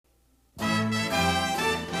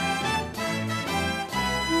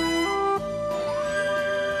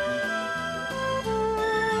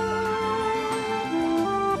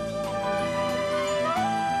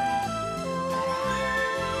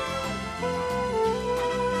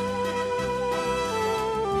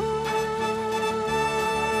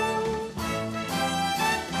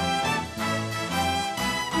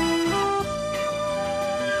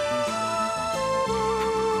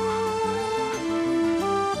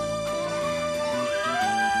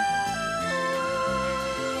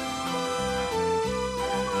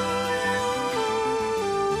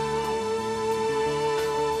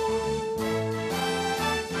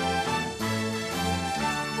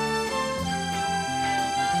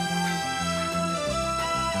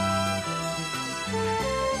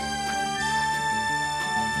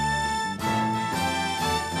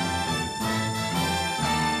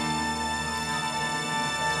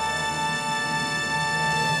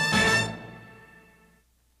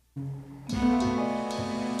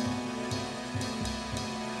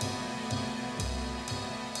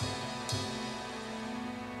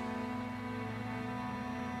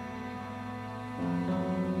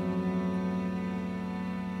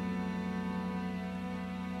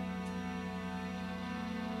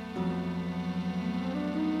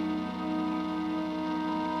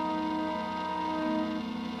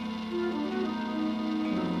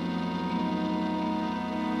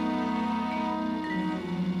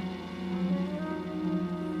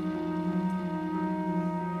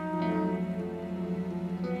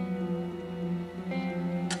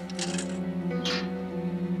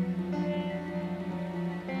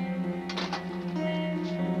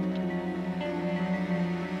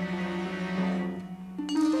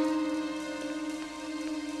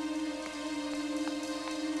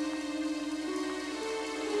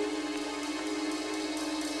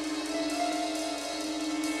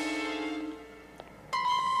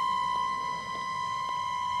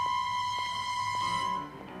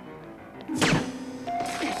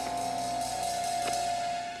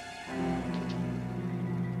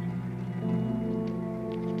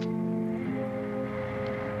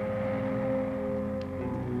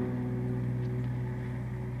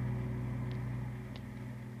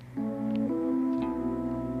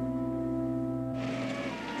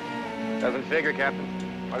figure, Captain.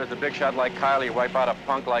 Why does a big shot like Kiley wipe out a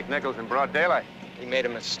punk like Nichols in broad daylight? He made a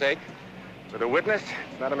mistake. With a witness?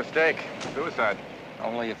 It's not a mistake. Suicide.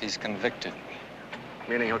 Only if he's convicted.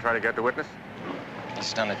 Meaning he'll try to get the witness?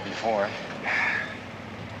 He's done it before.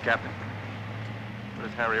 Captain, what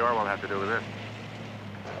does Harry Orwell have to do with this?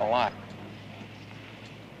 A lot.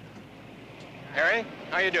 Harry,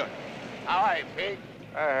 how you doing? All right, Pete.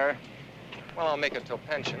 Hi, Harry. Well, I'll make it till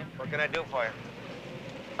pension. What can I do for you?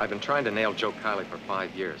 I've been trying to nail Joe Kiley for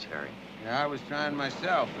 5 years, Harry. Yeah, I was trying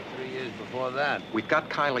myself for 3 years before that. We've got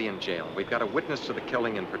Kiley in jail. We've got a witness to the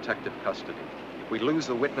killing in protective custody. If we lose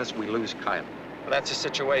the witness, we lose Kiley. Well, that's the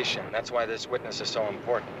situation. That's why this witness is so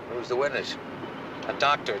important. Who's the witness? A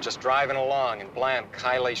doctor just driving along, and blam,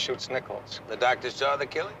 Kiley shoots Nichols. The doctor saw the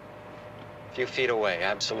killing? A few feet away,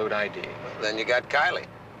 absolute ID. Well, then you got Kiley.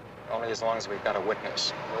 Only as long as we've got a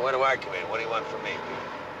witness. Well, where do I come in? What do you want from me, Pete?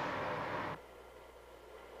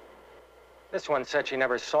 This one said she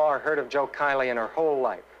never saw or heard of Joe Kiley in her whole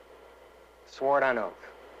life. Swore it on oath.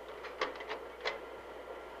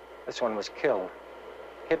 This one was killed.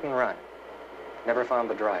 Hit and run. Never found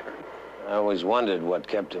the driver. I always wondered what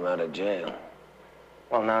kept him out of jail.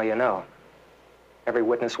 Well, now you know. Every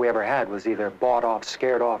witness we ever had was either bought off,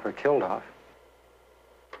 scared off, or killed off.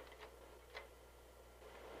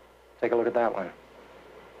 Take a look at that one.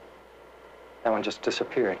 That one just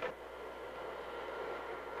disappeared.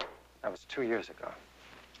 That was 2 years ago.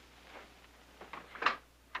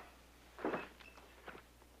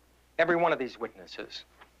 Every one of these witnesses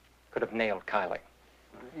could have nailed Kiley.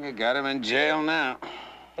 You got him in jail now.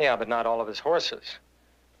 Yeah, but not all of his horses.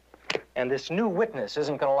 And this new witness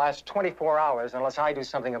isn't going to last 24 hours unless I do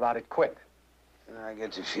something about it quick. I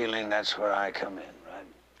get the feeling that's where I come in,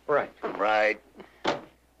 right? Right. Right.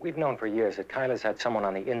 We've known for years that Kiley's had someone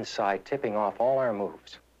on the inside tipping off all our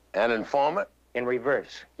moves. An informant? In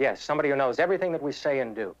reverse, yes, somebody who knows everything that we say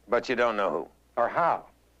and do. But you don't know who. Or how.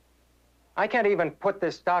 I can't even put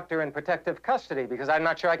this doctor in protective custody because I'm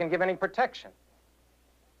not sure I can give any protection.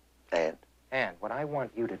 And what I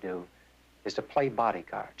want you to do is to play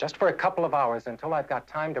bodyguard, just for a couple of hours until I've got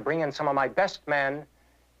time to bring in some of my best men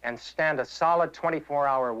and stand a solid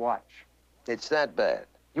 24-hour watch. It's that bad?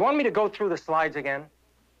 You want me to go through the slides again?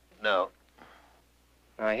 No.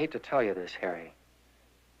 Now, I hate to tell you this, Harry,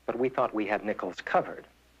 but we thought we had Nichols covered.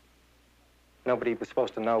 Nobody was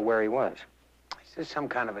supposed to know where he was. Is this some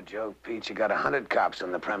kind of a joke, Pete? You got 100 cops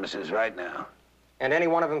on the premises right now. And any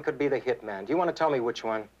one of them could be the hitman. Do you want to tell me which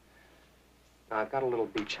one? Now, I've got a little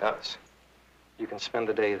beach house. You can spend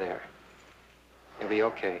the day there. You'll be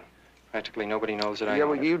okay. Practically nobody knows that I Yeah, own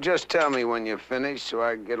well, it. you just tell me when you're finished so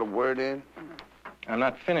I can get a word in. I'm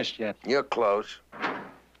not finished yet. You're close.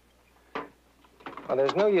 Well,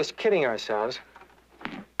 there's no use kidding ourselves.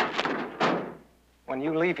 When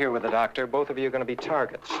you leave here with the doctor, both of you are going to be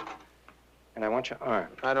targets. And I want you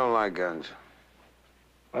armed. I don't like guns.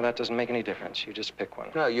 Well, that doesn't make any difference. You just pick one.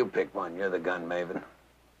 No, you pick one. You're the gun maven.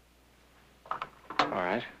 All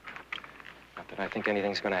right. Not that I think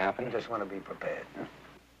anything's going to happen. I just want to be prepared.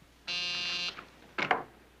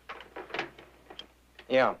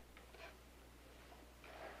 Yeah.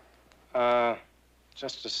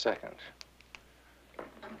 Just a second.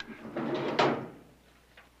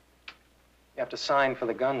 You have to sign for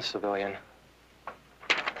the gun, civilian.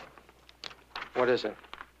 What is it?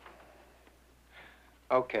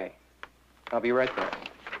 Okay. I'll be right there.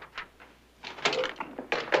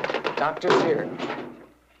 Doctor's here.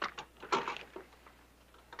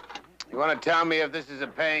 You want to tell me if this is a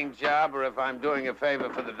paying job or if I'm doing a favor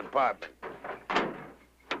for the department?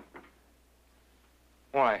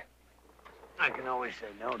 Why? I can always say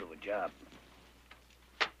no to a job.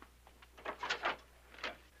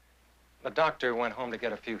 The doctor went home to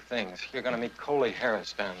get a few things. You're going to meet Coley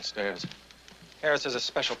Harris downstairs. Harris is a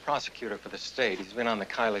special prosecutor for the state. He's been on the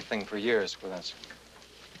Kiley thing for years with us.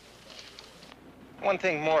 One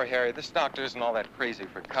thing more, Harry. This doctor isn't all that crazy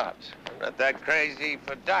for cops. Not that crazy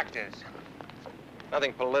for doctors.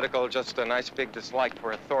 Nothing political, just a nice big dislike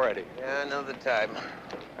for authority. Yeah, I know the type.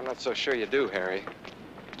 I'm not so sure you do, Harry.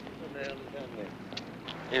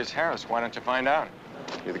 Here's Harris. Why don't you find out?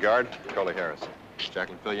 You the guard? Coley Harris.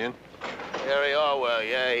 Jacqueline fill you in? Harry Orwell,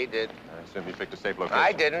 yeah, he did. I assume he picked a safe location.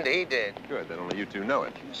 I didn't, he did. Good, then only you two know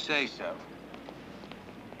it. You say so.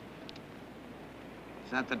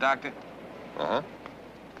 Is that the doctor? Uh-huh.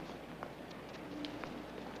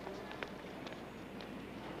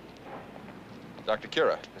 Dr.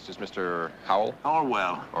 Kira, this is Mr. Howell.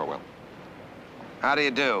 Orwell. Orwell. How do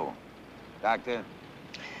you do, doctor?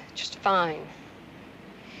 Just fine.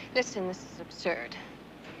 Listen, this is absurd.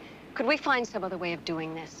 Could we find some other way of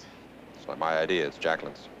doing this? It's not my idea, it's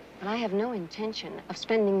Jacqueline's. But I have no intention of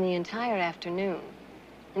spending the entire afternoon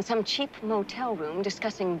in some cheap motel room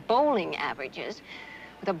discussing bowling averages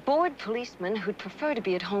with a bored policeman who'd prefer to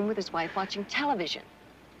be at home with his wife watching television.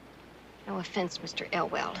 No offense, Mr.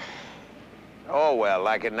 Elwell. Orwell,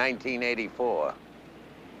 like in 1984.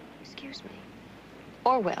 Excuse me.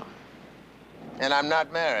 Orwell. And I'm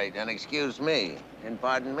not married, and excuse me, and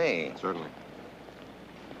pardon me. Certainly.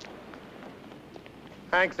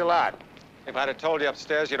 Thanks a lot. If I'd have told you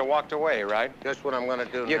upstairs, you'd have walked away, right? Just what I'm gonna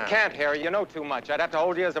do You now. can't, Harry. You know too much. I'd have to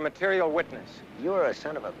hold you as a material witness. You're a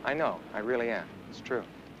son of a... I know. I really am. It's true.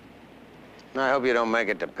 I hope you don't make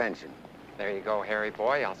it to pension. There you go, Harry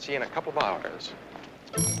boy. I'll see you in a couple of hours.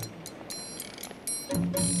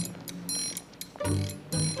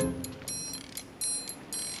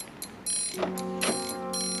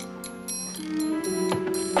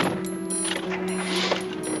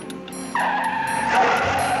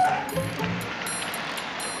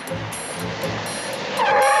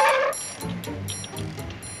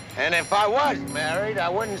 And if I was married, I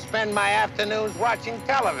wouldn't spend my afternoons watching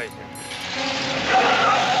television.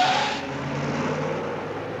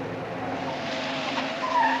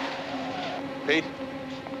 Pete?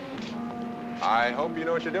 I hope you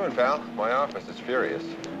know what you're doing, pal. My office is furious.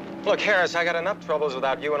 Look, Harris, I got enough troubles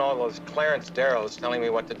without you and all those Clarence Darrows telling me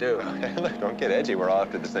what to do. Hey, look, don't get edgy. We're all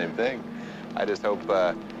after the same thing. I just hope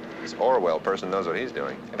this Orwell person knows what he's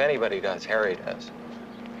doing. If anybody does, Harry does.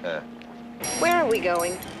 Where are we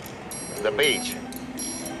going? The beach.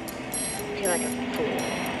 I feel like a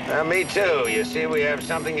fool. Me too. You see, we have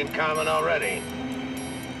something in common already.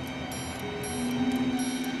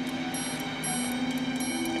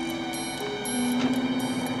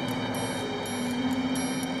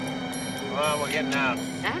 Well, we're getting out.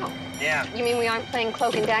 Out? Yeah. You mean we aren't playing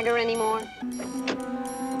cloak and dagger anymore?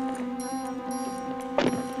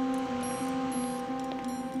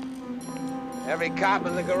 Every cop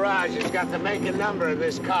in the garage has got the make and number of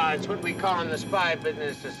this car. It's what we call in the spy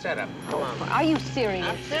business a setup. Come on. Are you serious?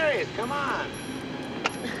 I'm serious. Come on.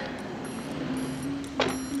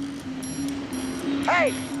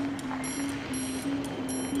 Hey!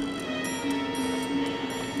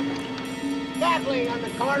 Gatling on the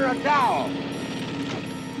corner of Dowell.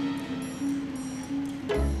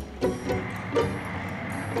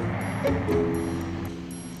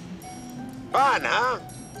 Fun, huh?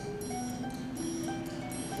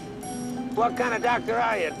 What kind of doctor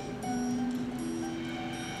are you?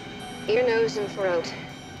 Ear, nose, and throat.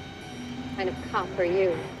 What kind of cop are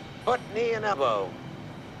you? Foot, knee, and elbow.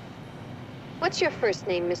 What's your first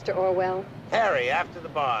name, Mr. Orwell? Harry, after the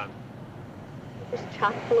barn. You're just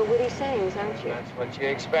chock full of witty sayings, aren't you? That's what you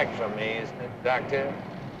expect from me, isn't it, Doctor?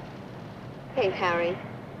 Hey, Harry,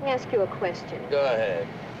 let me ask you a question. Go ahead.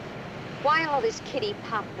 Why all this kiddie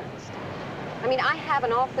popgun stuff? I mean, I have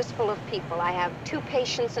an office full of people. I have 2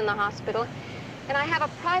 patients in the hospital, and I have a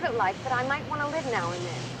private life that I might want to live now and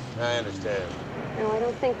then. I understand. No, I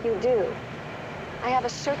don't think you do. I have a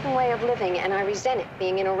certain way of living, and I resent it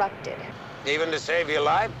being interrupted. Even to save your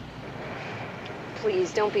life?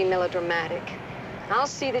 Please, don't be melodramatic. I'll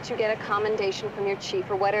see that you get a commendation from your chief,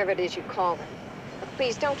 or whatever it is you call them. But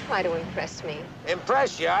please, don't try to impress me.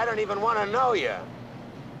 Impress you? I don't even want to know you.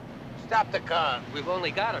 Stop the car. We've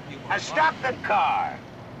only got a few more. Stop the car.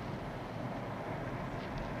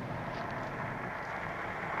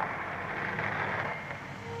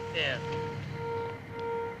 Yeah.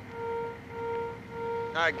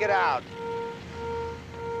 All right, get out.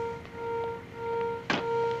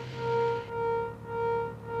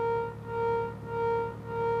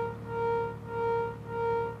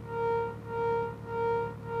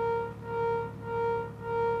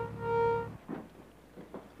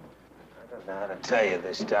 I don't know how to tell you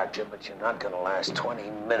this, Doctor, but you're not going to last 20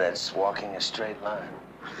 minutes walking a straight line.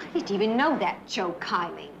 I didn't even know that, Joe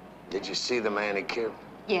Kiley. Did you see the man he killed?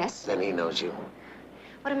 Yes? Then he knows you.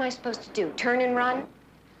 What am I supposed to do, turn and run?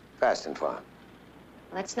 Fast and far. Well,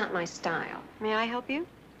 that's not my style. May I help you?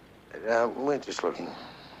 We're just looking.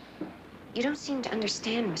 You don't seem to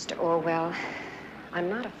understand, Mr. Orwell. I'm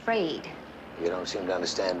not afraid. You don't seem to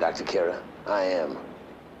understand, Dr. Kira. I am.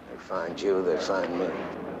 They find you, they find me.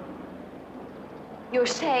 You're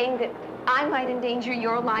saying that I might endanger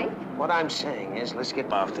your life? What I'm saying is, let's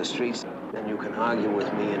get off the streets, then you can argue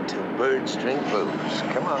with me until birds drink booze.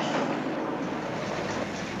 Come on.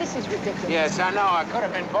 This is ridiculous. Yes, I know. I could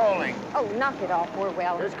have been bowling. Oh, knock it off,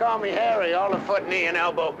 Orwell. Just call me Harry. All the foot, knee, and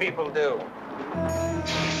elbow people do.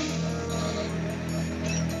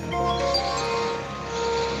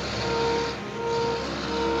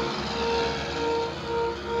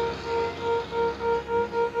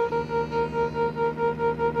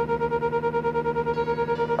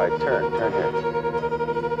 I right, turn here.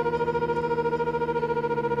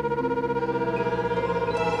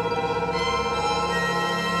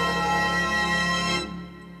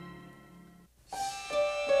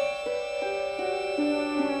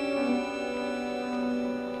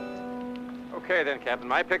 Okay, then,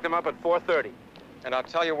 Captain. I picked him up at 4:30. And I'll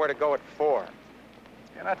tell you where to go at 4.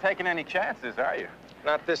 You're not taking any chances, are you?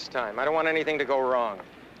 Not this time. I don't want anything to go wrong.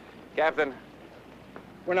 Captain,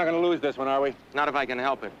 we're not going to lose this one, are we? Not if I can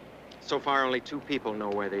help it. So far, only 2 people know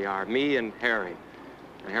where they are, me and Harry.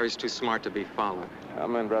 And Harry's too smart to be followed.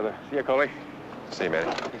 I'm in, brother. See you, Coley. See you,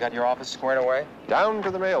 Matty. You got your office squared away? Down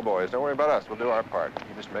for the mail, boys. Don't worry about us. We'll do our part.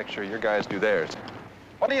 You just make sure your guys do theirs.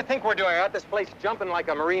 What do you think we're doing? I got this place jumping like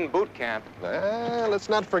a Marine boot camp. Let's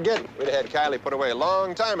not forget. We'd have had Kylie put away a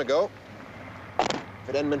long time ago. If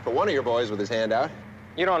it hadn't been for one of your boys with his hand out.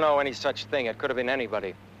 You don't know any such thing. It could have been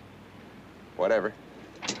anybody. Whatever.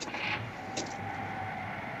 At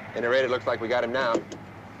any rate, it looks like we got him now.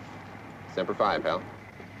 Semper Fi, pal.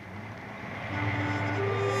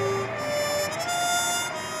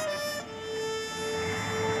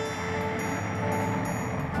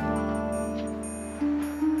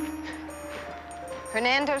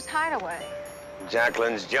 Fernando's hideaway.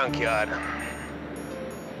 Jacqueline's junkyard.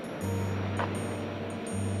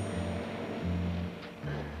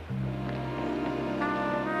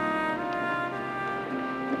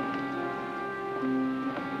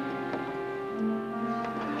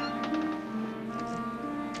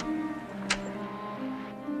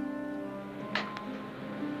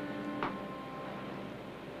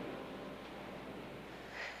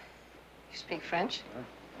 You speak French?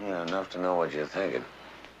 Yeah, enough to know what you're thinking.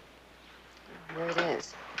 Here it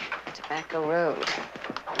is. Tobacco Road.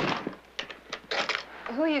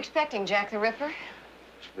 Who are you expecting, Jack the Ripper?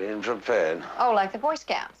 Just being prepared. Oh, like the Boy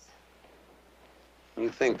Scouts. You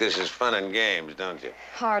think this is fun and games, don't you?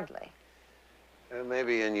 Hardly.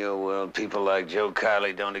 Maybe in your world, people like Joe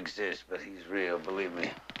Kiley don't exist, but he's real, believe me.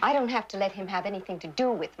 I don't have to let him have anything to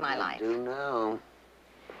do with my life. You do now.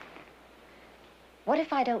 What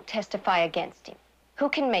if I don't testify against him? Who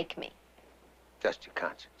can make me? Just your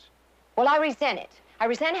conscience. Well, I resent it. I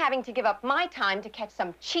resent having to give up my time to catch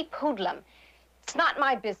some cheap hoodlum. It's not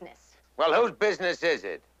my business. Well, whose business is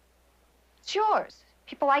it? It's yours.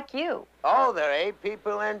 People like you. Oh, there are A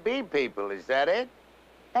people and B people. Is that it?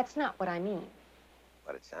 That's not what I mean.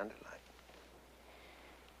 What it sounded like.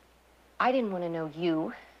 I didn't want to know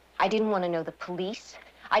you. I didn't want to know the police.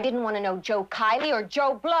 I didn't want to know Joe Kiley or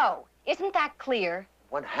Joe Blow. Isn't that clear?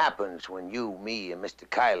 What happens when you, me, and Mr.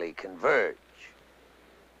 Kiley converge?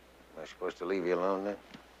 Am I supposed to leave you alone then?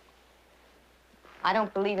 I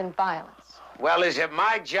don't believe in violence. Well, is it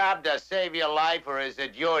my job to save your life, or is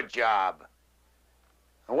it your job?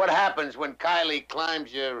 And what happens when Kiley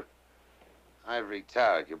climbs your ivory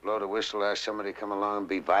tower? You blow the whistle, ask somebody to come along and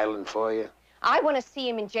be violent for you? I want to see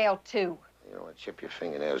him in jail, too. You don't want to chip your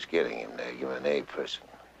fingernails getting him there. You're an A person.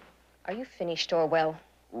 Are you finished, Orwell?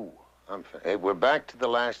 Ooh, hey, we're back to the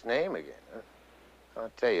last name again, huh?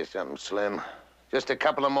 I'll tell you something, Slim. Just a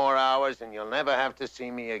couple of more hours, and you'll never have to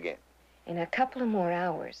see me again. In a couple of more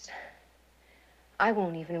hours, I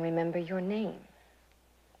won't even remember your name.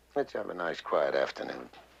 Let's have a nice, quiet afternoon.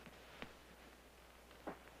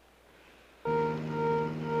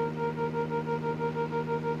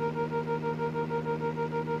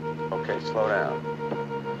 Okay, slow down.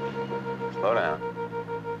 Slow down.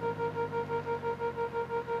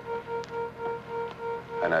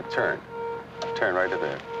 And now turn. Turn right to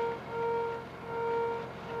there.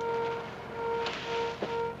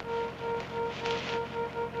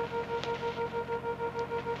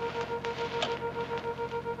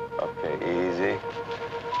 Okay, easy.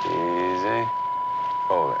 Easy.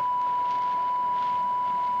 Hold it.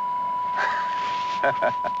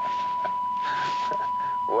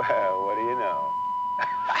 Well, what do you know?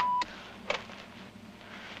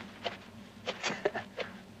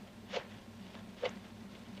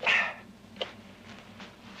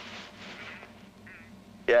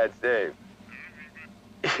 Yeah, it's Dave.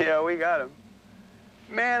 Yeah, we got him.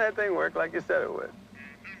 Man, that thing worked like you said it would.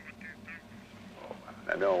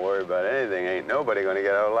 Now, don't worry about anything. Ain't nobody gonna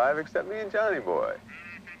get out alive except me and Johnny Boy.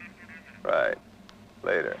 Right.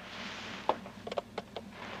 Later.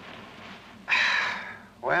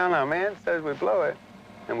 Well, now, man says we blow it,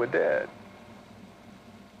 and we're dead.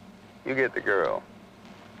 You get the girl.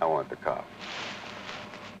 I want the cop.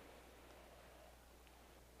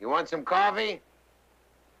 You want some coffee?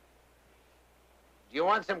 Do you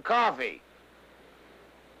want some coffee?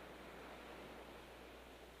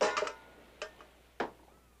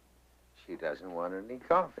 She doesn't want any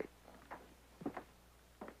coffee.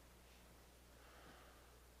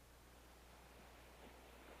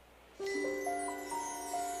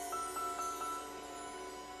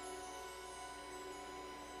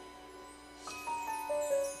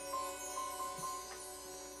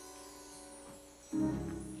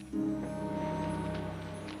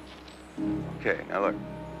 Okay, now look.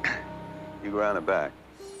 You go around the back.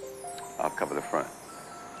 I'll cover the front.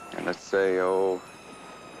 And let's say, oh,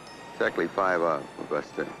 exactly 5 out. We'll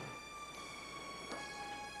bust in.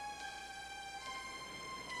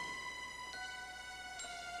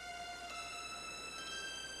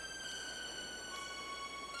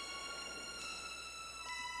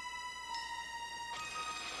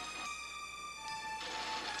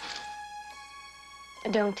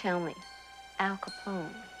 Don't tell me. Al Capone.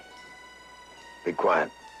 Be quiet.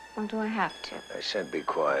 Well, do I have to? I said be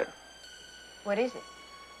quiet. What is it?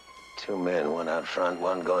 2 men, one out front,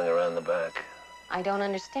 one going around the back. I don't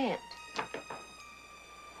understand.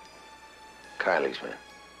 Kylie's men.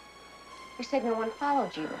 You said no one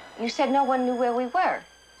followed you. You said no one knew where we were.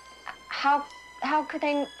 How could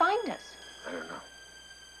they find us? I don't know.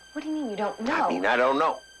 What do you mean you don't know? I mean, I don't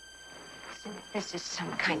know. Listen, this is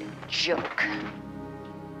some kind of joke.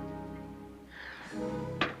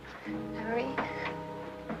 Harry?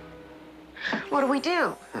 What do we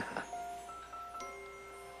do?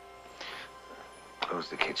 Close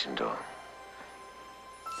the kitchen door.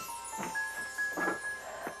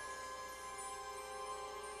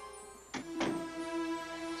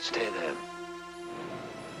 Stay there.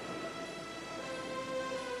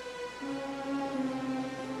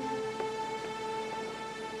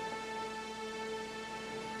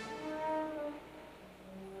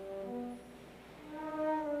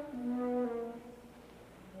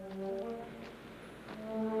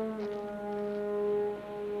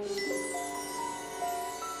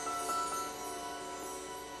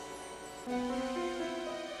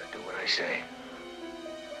 Say,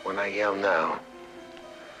 when I yell now,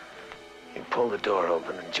 you pull the door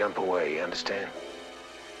open and jump away, you understand?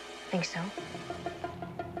 Think so?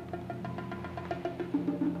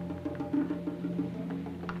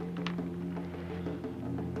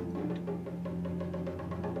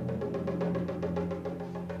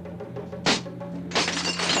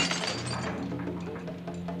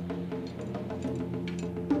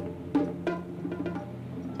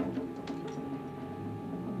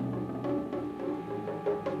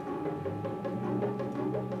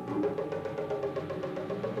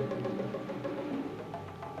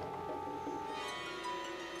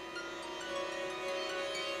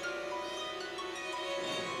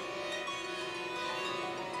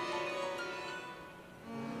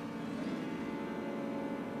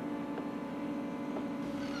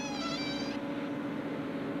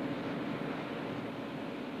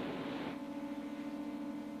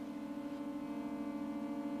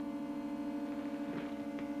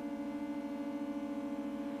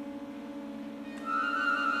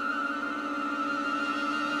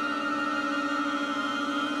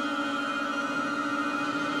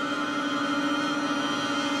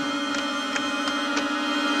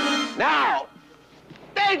 Now!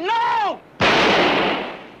 Dave, no!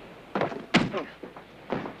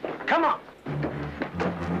 Come on.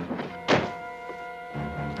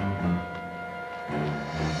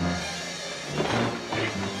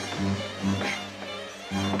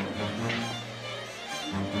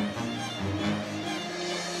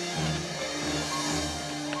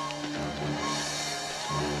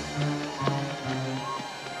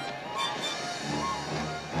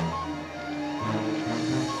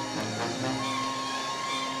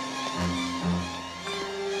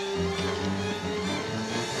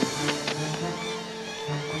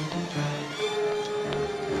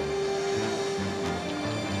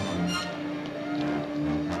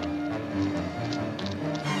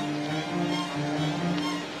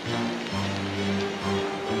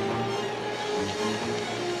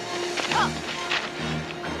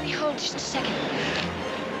 Just a second.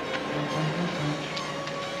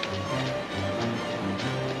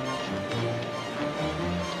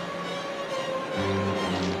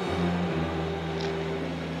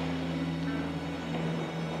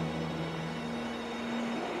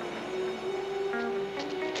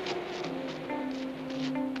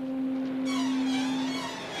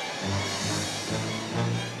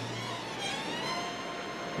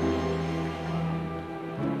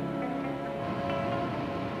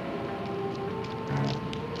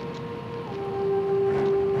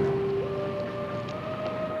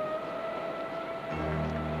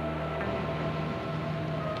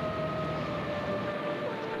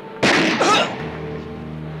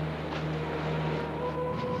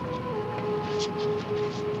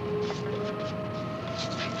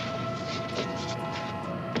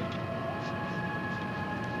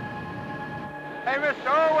 Hey, Mr.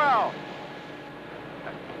 Orwell!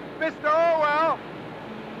 Mr. Orwell!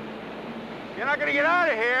 You're not gonna get out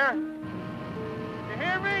of here! You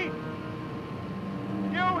hear me?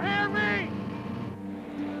 You hear me?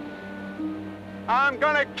 I'm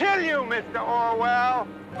gonna kill you, Mr. Orwell.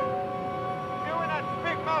 You and that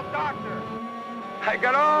big-mouth doctor. I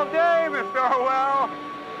got all day, Mr. Orwell.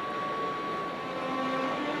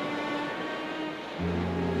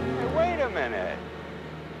 Hey, wait a minute.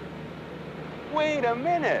 Wait a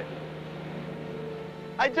minute.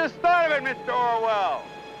 I just thought of it, Mr. Orwell.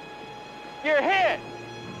 You're hit.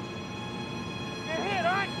 You're hit,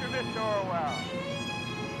 aren't you, Mr. Orwell?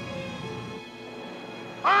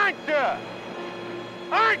 Aren't you?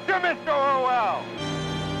 Aren't you, Mr. Orwell?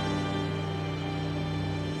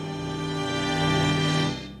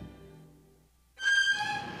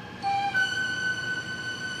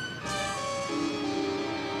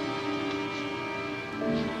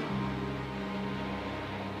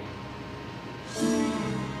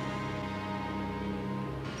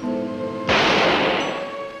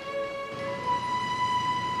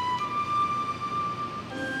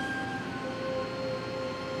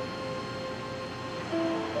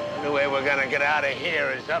 The way we're gonna get out of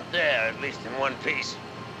here is up there, at least in one piece.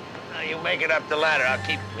 Now, you make it up the ladder, I'll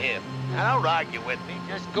keep him here. Now, don't argue with me.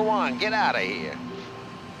 Just go on, get out of here.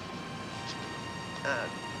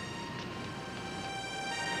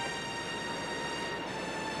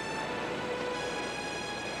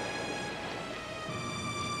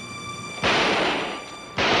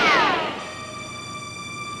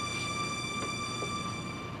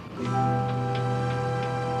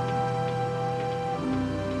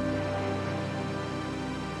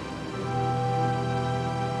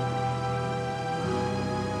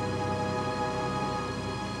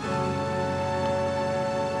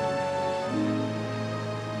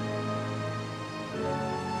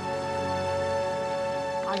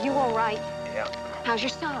 Are you all right? Yeah. How's your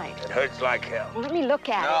side? It hurts like hell. Well, let me look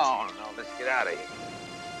at it. No, let's get out of here.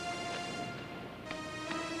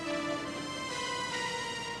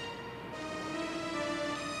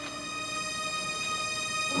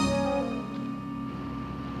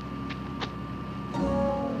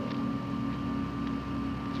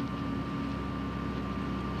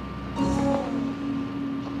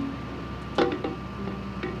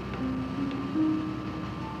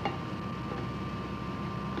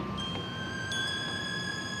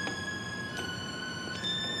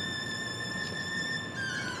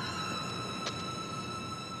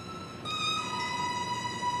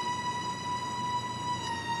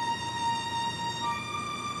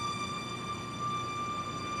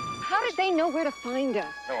 How did they know where to find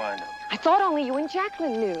us? So I know. I thought only you and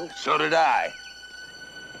Jacqueline knew. So did I.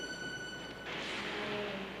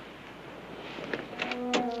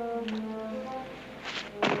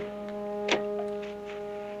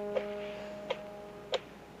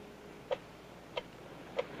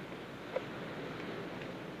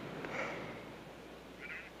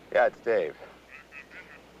 Yeah, it's Dave.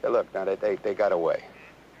 Hey, look, now they got away.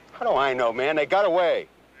 How do I know, man? They got away.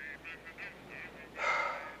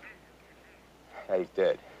 Yeah, he's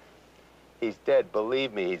dead. He's dead.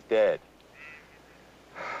 Believe me, he's dead.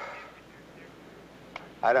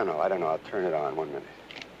 I don't know. I'll turn it on 1 minute.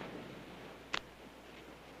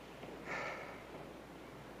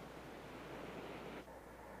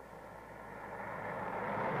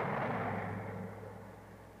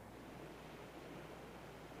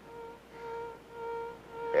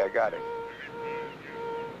 Hey, I got it.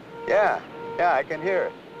 Yeah, I can hear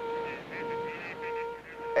it.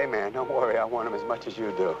 Hey, man, don't worry. I want him as much as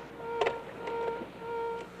you do.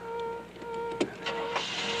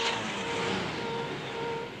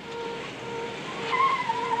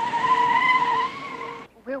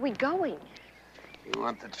 Where are we going? You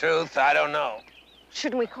want the truth? I don't know.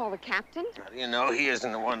 Shouldn't we call the captain? How do you know he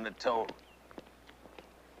isn't the one that told?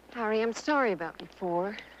 Harry, I'm sorry about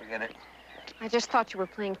before. Forget it. I just thought you were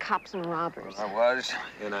playing cops and robbers. I was,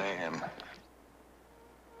 and I am.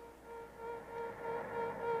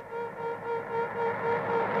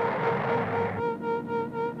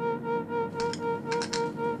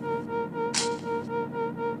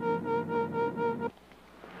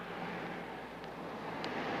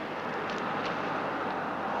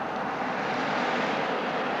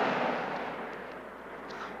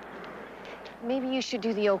 Maybe you should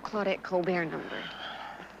do the old Claudette Colbert number.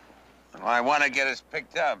 Well, I want to get us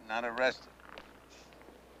picked up, not arrested.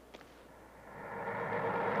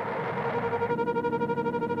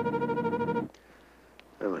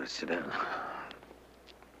 I'm gonna sit down.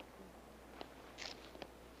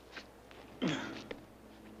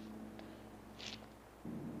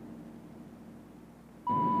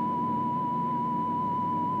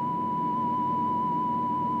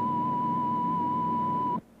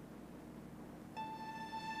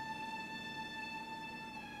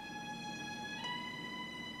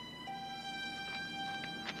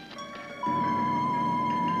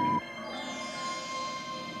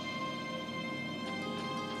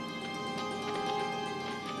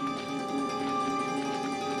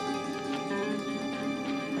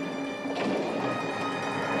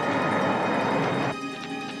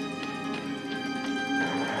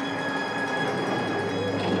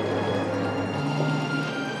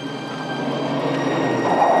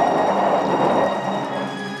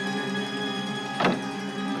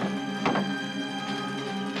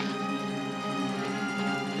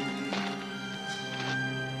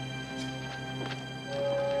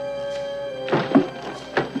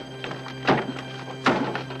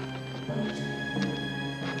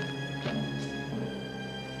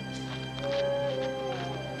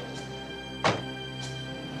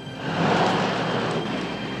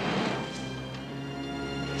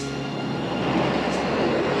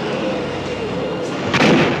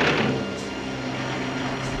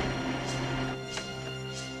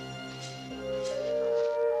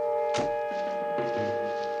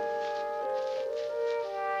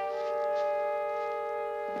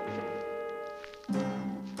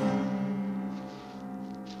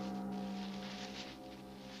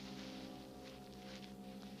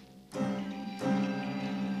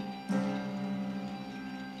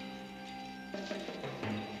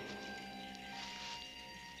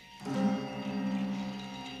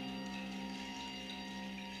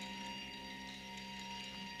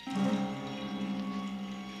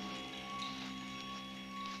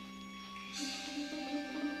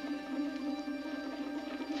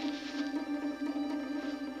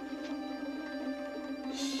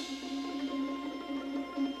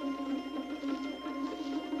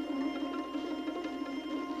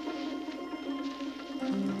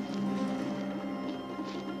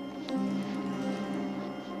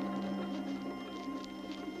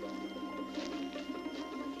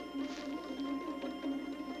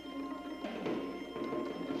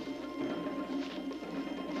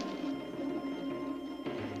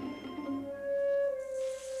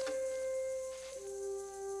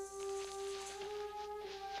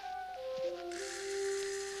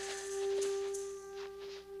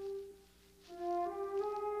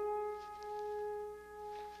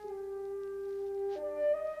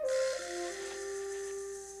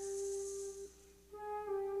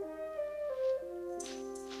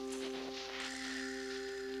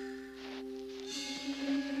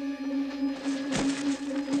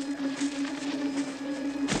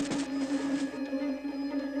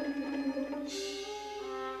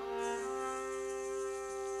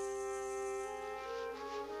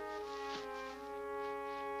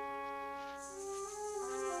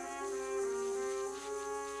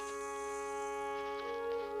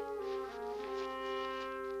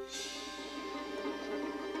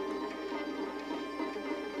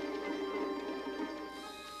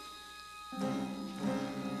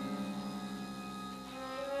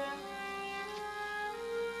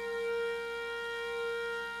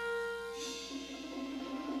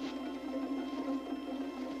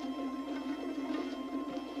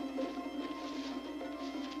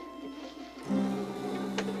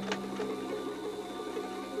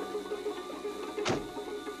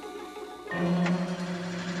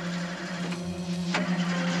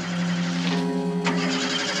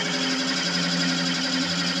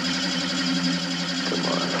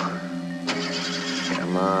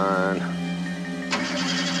 Come on.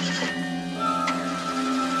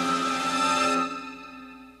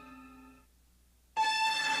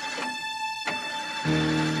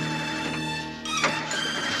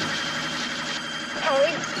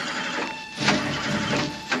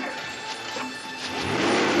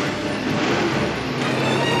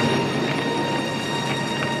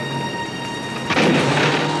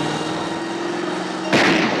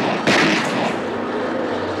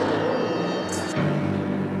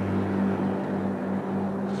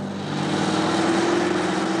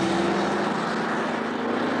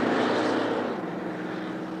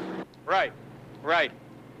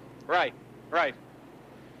 Right.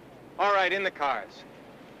 All right, in the cars.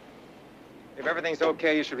 If everything's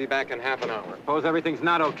okay, you should be back in half an hour. Suppose everything's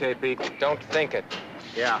not okay, Pete. Don't think it.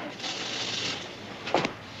 Yeah.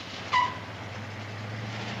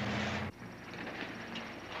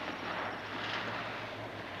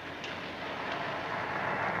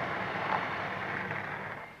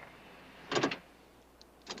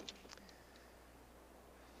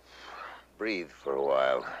 Breathe for a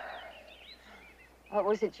while. What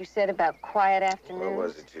was it you said about quiet afternoons? What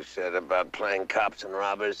was it you said about playing cops and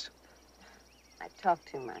robbers? I talk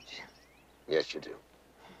too much. Yes, you do.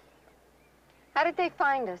 How did they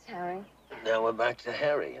find us, Harry? Now we're back to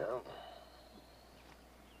Harry, huh?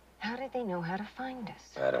 How did they know how to find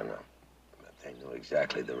us? I don't know. But they knew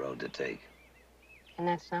exactly the road to take. And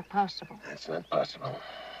that's not possible. That's not possible.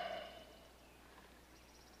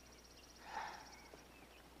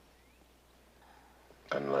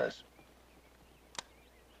 Unless...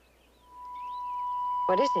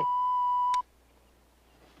 What is it?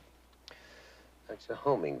 That's a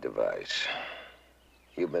homing device.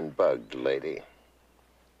 You've been bugged, lady.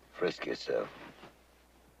 Frisk yourself.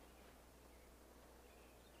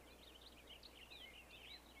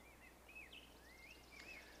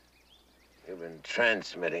 You've been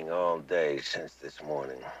transmitting all day since this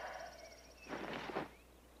morning.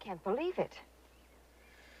 Can't believe it.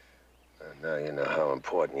 Now you know how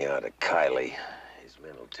important you are to Kylie. His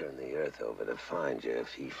men will turn the earth over to find you.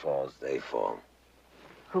 If he falls, they fall.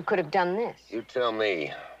 Who could have done this? You tell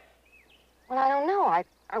me. Well, I don't know.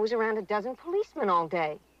 I was around a dozen policemen all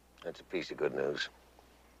day. That's a piece of good news.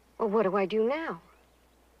 Well, what do I do now?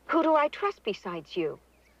 Who do I trust besides you?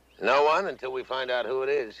 No one until we find out who it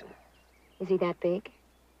is. Is he that big?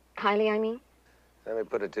 Kylie, I mean? Let me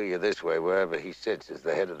put it to you this way. Wherever he sits is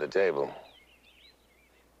the head of the table.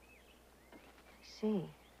 I see.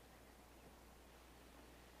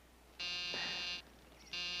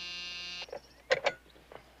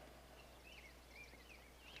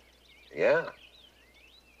 Yeah.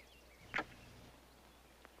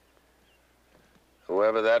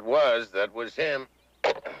 Whoever that was him.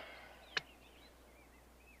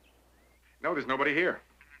 No, there's nobody here.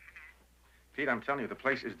 Pete, I'm telling you, the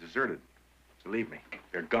place is deserted. Believe me,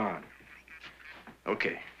 they're gone.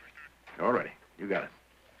 Okay. All righty. You got it.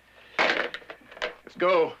 Let's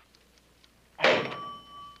go.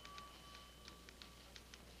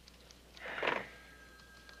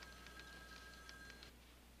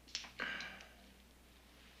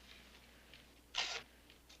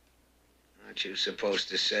 Aren't you supposed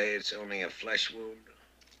to say it's only a flesh wound?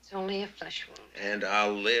 It's only a flesh wound. And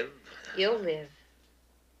I'll live? You'll live.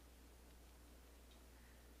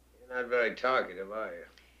 You're not very talkative, are you?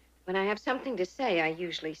 When I have something to say, I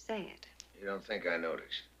usually say it. You don't think I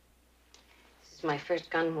noticed? This is my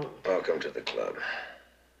first gun wound. Welcome to the club.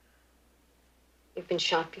 You've been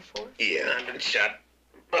shot before? Yeah, I've been shot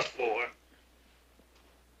before.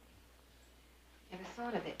 Never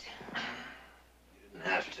thought of it. You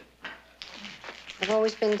didn't have to. I've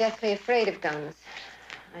always been deathly afraid of guns.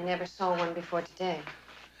 I never saw one before today.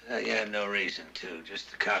 You had no reason to.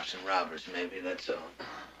 Just the cops and robbers, maybe, that's all.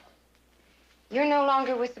 You're no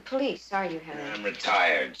longer with the police, are you, Harry? I'm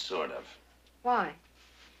retired, sort of. Why?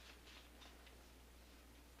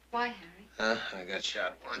 Why, Harry? I got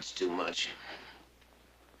shot once too much.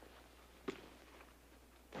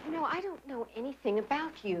 You know, I don't know anything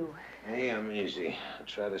about you. Hey, I'm easy. I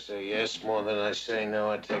try to say yes more than I say no.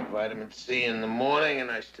 I take vitamin C in the morning, and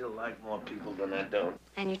I still like more people than I don't.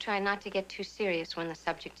 And you try not to get too serious when the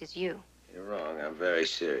subject is you. You're wrong. I'm very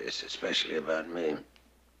serious, especially about me.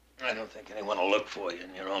 I don't think anyone will look for you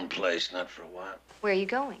in your own place, not for a while. Where are you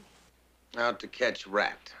going? Out to catch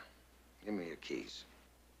rat. Give me your keys.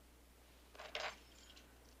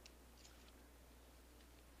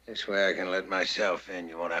 This way I can let myself in.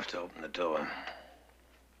 You won't have to open the door.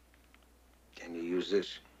 Can you use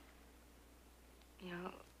this? You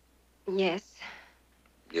know, yes.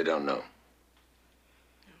 You don't know?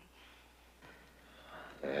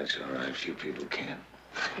 No. That's all right. Few people can.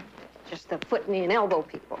 Just the foot, knee, and elbow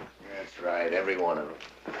people. That's right, every one of them.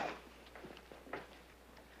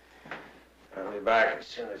 I'll be back as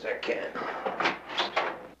soon as I can.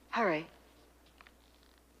 Hurry.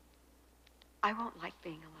 I won't like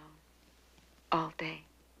being alone all day.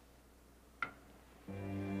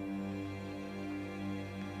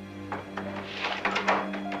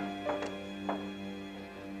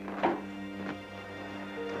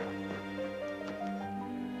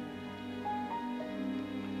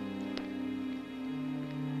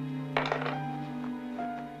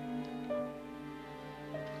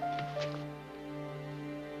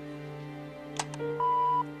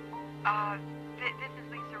 This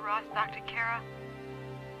is Lisa Ross, Dr. Kara.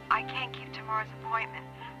 I can't keep tomorrow's appointment.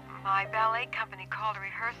 My ballet company called a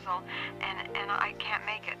rehearsal, and I can't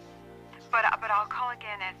make it. But I'll call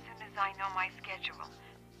again as soon as I know my schedule.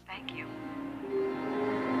 Thank you.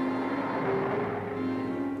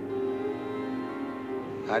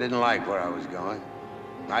 I didn't like where I was going.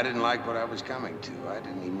 I didn't like what I was coming to. I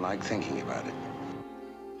didn't even like thinking about it.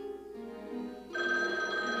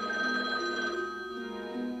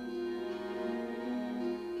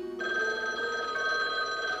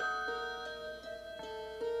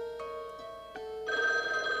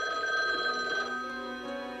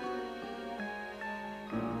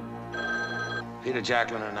 Peter,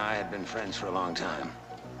 Jacqueline, and I had been friends for a long time.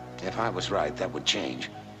 If I was right, that would change.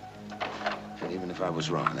 And even if I was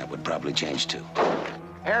wrong, that would probably change too.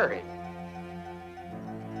 Harry.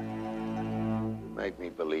 You make me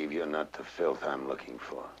believe you're not the filth I'm looking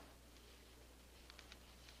for.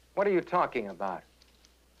 What are you talking about?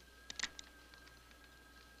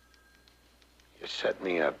 You set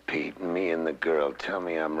me up, Pete, and me and the girl. Tell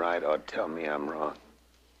me I'm right or tell me I'm wrong.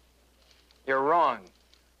 You're wrong.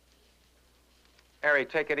 Harry,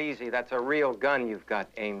 take it easy. That's a real gun you've got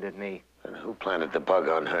aimed at me. And who planted the bug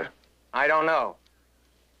on her? I don't know.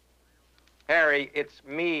 Harry, it's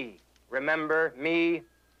me. Remember, me?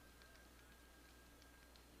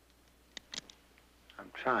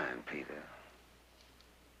 I'm trying, Peter.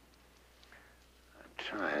 I'm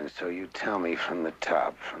trying, so you tell me from the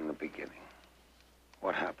top, from the beginning.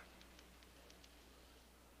 What happened?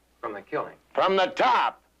 From the killing. From the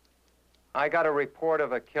top! I got a report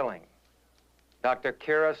of a killing. Dr.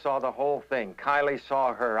 Kira saw the whole thing. Kylie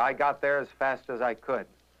saw her. I got there as fast as I could.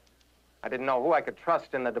 I didn't know who I could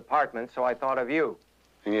trust in the department, so I thought of you.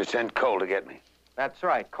 And you sent Cole to get me? That's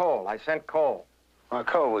right, Cole. I sent Cole. While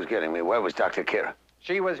Cole was getting me, where was Dr. Kira?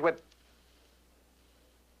 She was with...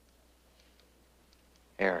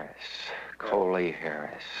 Harris. Coley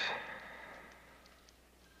Harris.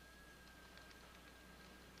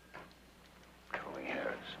 Coley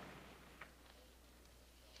Harris.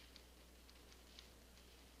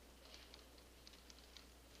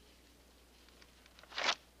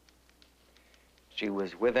 She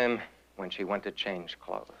was with him when she went to change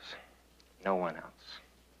clothes. No one else.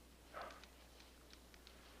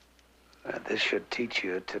 This should teach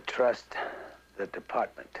you to trust the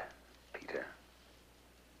department, Peter.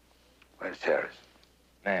 Where's Harris?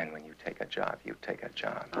 Man, when you take a job, you take a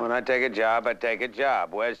job. When I take a job, I take a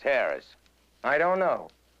job. Where's Harris? I don't know.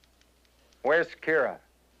 Where's Kira?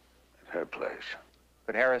 At her place.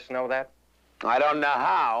 Could Harris know that? I don't know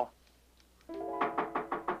how.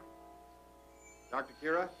 Dr.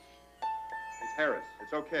 Kira? It's Harris.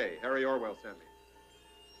 It's okay. Harry Orwell sent me.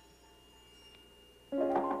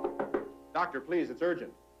 Doctor, please, it's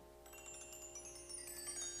urgent.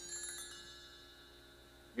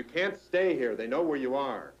 You can't stay here. They know where you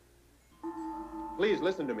are. Please,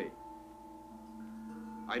 listen to me.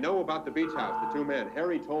 I know about the beach house, the two men.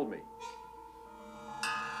 Harry told me.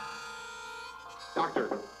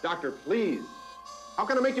 Doctor, please. How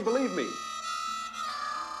can I make you believe me?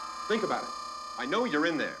 Think about it. I know you're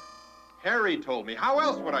in there. Harry told me. How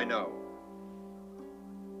else would I know?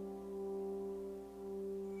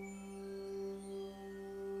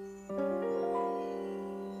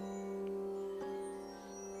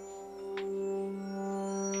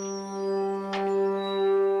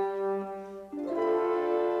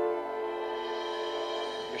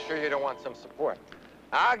 You sure you don't want some support?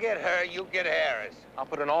 I'll get her, you get Harris. I'll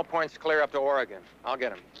put an all points clear up to Oregon. I'll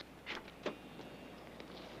get him.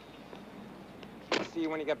 I'll see you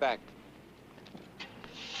when you get back.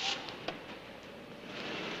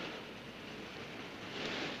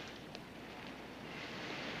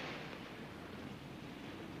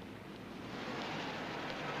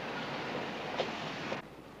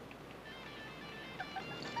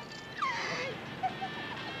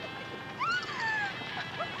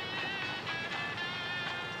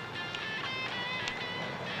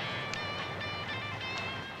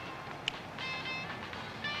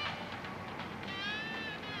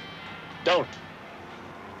 Don't.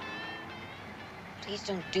 Please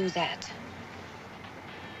don't do that.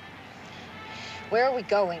 Where are we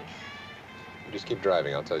going? You just keep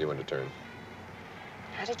driving. I'll tell you when to turn.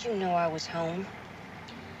 How did you know I was home?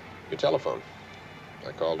 Your telephone.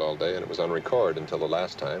 I called all day, and it was on record until the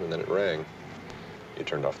last time, and then it rang. You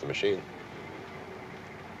turned off the machine.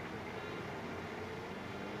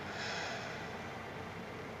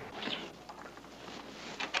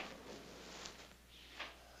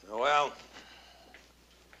 Noel?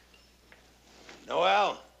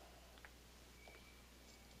 Noel?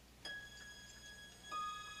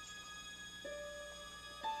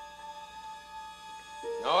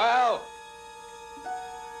 Noel?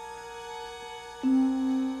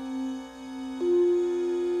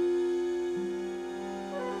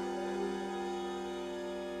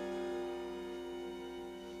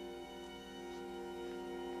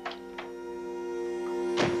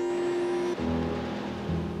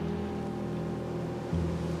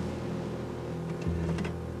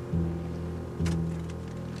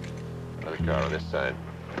 Another car on this side.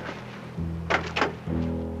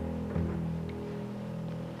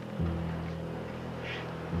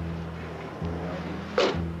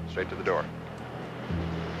 Straight to the door.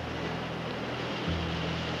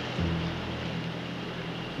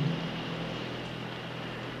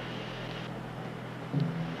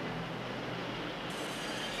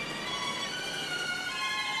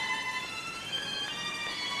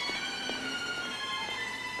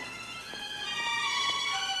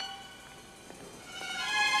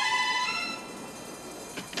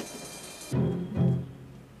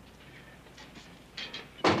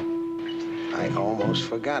 I almost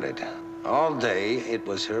forgot it. All day, it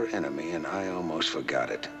was her enemy, and I almost forgot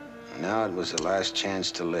it. Now it was the last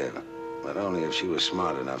chance to live, but only if she was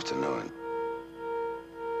smart enough to know it.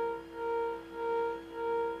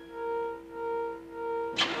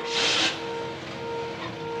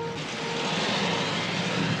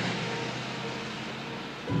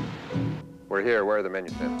 We're here. Where are the men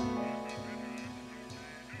you sent?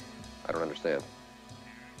 I don't understand.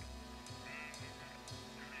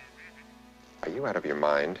 Are you out of your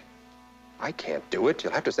mind? I can't do it.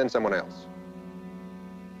 You'll have to send someone else.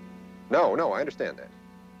 No, I understand that.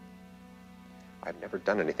 I've never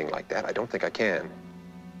done anything like that. I don't think I can.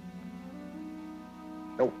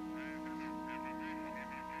 No.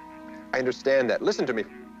 I understand that. Listen to me.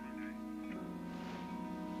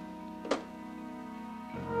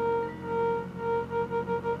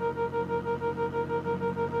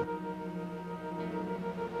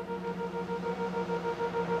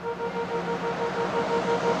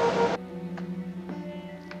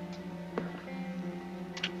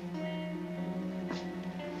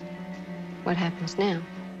 What happens now?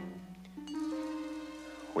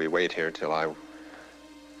 We wait here till I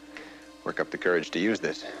work up the courage to use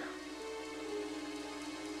this.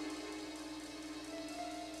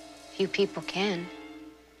 Few people can.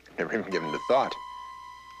 Never even given it a thought.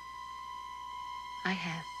 I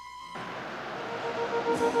have.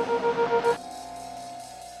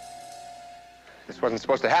 This wasn't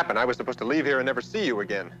supposed to happen. I was supposed to leave here and never see you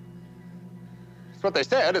again. It's what they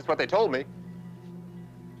said. It's what they told me.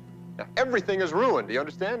 Now, everything is ruined. Do you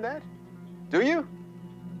understand that? Do you?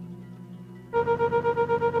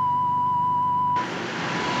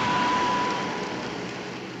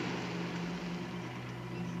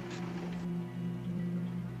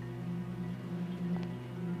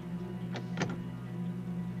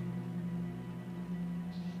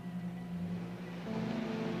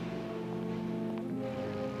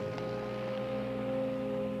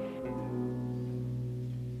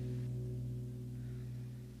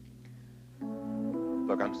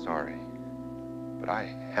 Look, I'm sorry, but I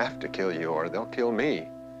have to kill you or they'll kill me.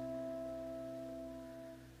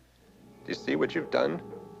 Do you see what you've done?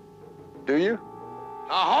 Do you?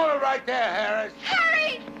 Now hold it right there, Harris.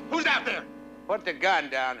 Harry! Who's out there? Put the gun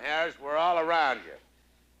down, Harris. We're all around you.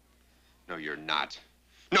 No, you're not.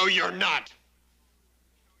 No, you're not.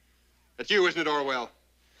 That's you, isn't it, Orwell?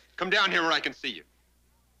 Come down here where I can see you.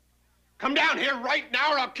 Come down here right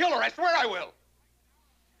now or I'll kill her. I swear I will.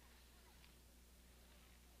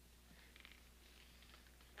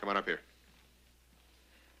 Come on up here.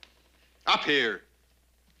 Up here.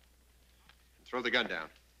 Throw the gun down.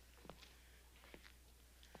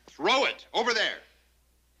 Throw it over there.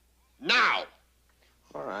 Now.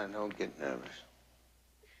 All right, don't get nervous.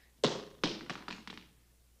 Put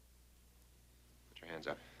your hands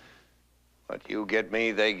up. But you get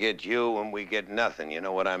me, they get you, and we get nothing. You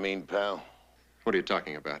know what I mean, pal? What are you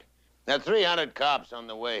talking about? There are 300 cops on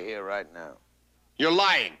the way here right now. You're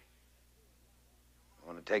lying.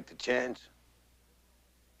 Want to take the chance?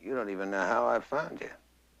 You don't even know how I found you.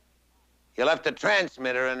 You left the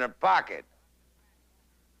transmitter in her pocket.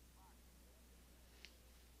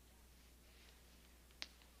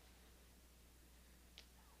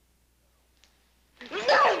 You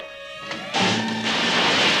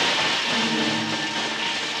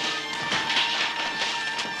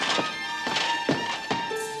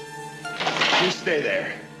stay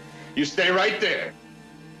there. You stay right there.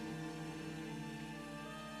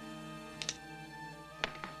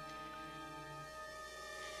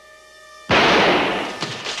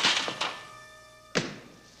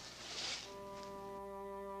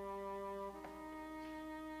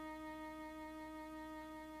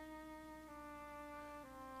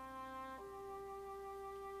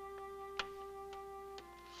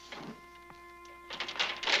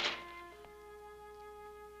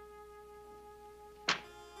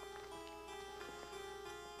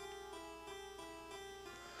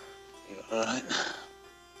 You all right?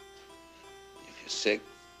 If you're sick.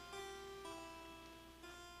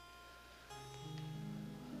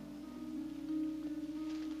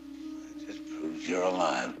 It just proves you're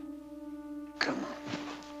alive. Come on.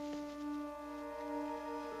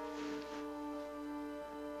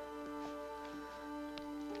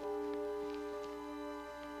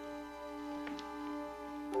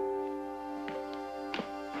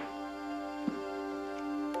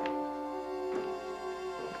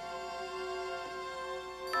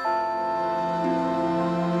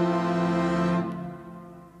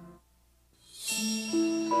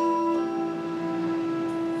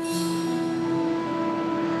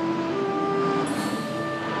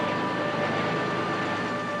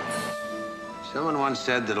 Someone once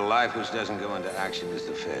said that a life which doesn't go into action is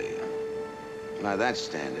a failure. By that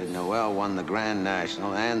standard, Noelle won the Grand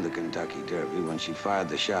National and the Kentucky Derby when she fired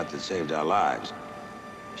the shot that saved our lives.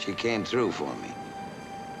 She came through for me.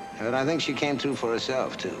 But I think she came through for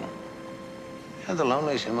herself, too. And the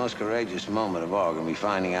loneliest and most courageous moment of all can be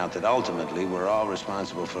finding out that ultimately we're all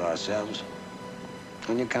responsible for ourselves.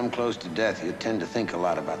 When you come close to death, you tend to think a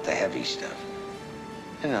lot about the heavy stuff.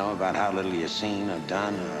 You know, about how little you've seen or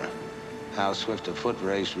done, or how swift a foot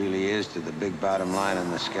race really is to the big bottom line in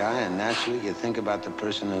the sky, and naturally you think about the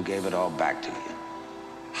person who gave it all back to you.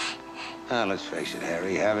 Now, let's face it,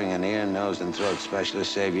 Harry, having an ear, nose, and throat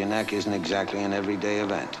specialist save your neck isn't exactly an everyday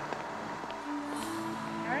event.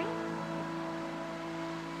 Harry?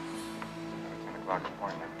 10 o'clock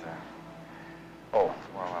appointment. Oh,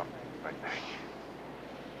 well, right.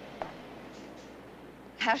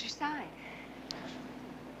 How's your side?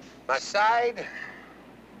 My side?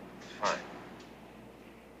 Fine.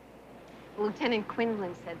 Lieutenant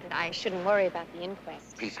Quinlan said that I shouldn't worry about the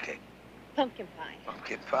inquest. Piece of cake. Pumpkin pie.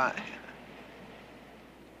 Pumpkin pie.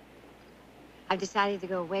 I've decided to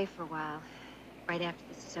go away for a while, right after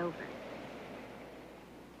this is over.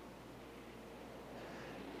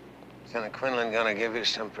 Lieutenant Quinlan gonna give you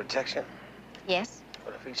some protection? Yes?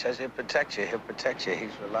 But if he says he'll protect you, he'll protect you. He's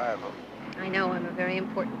reliable. I know I'm a very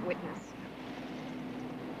important witness.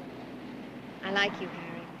 I like you, Harry.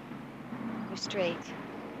 You're straight.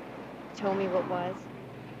 You told me what was,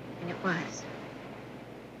 and it was.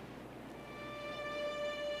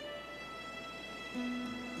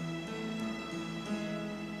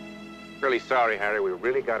 Really sorry, Harry. We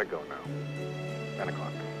really gotta go now. 10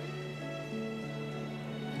 o'clock.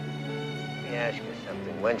 Let me ask you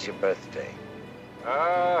something. When's your birthday?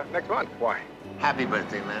 Next month. Why? Happy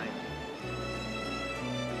birthday, Manny.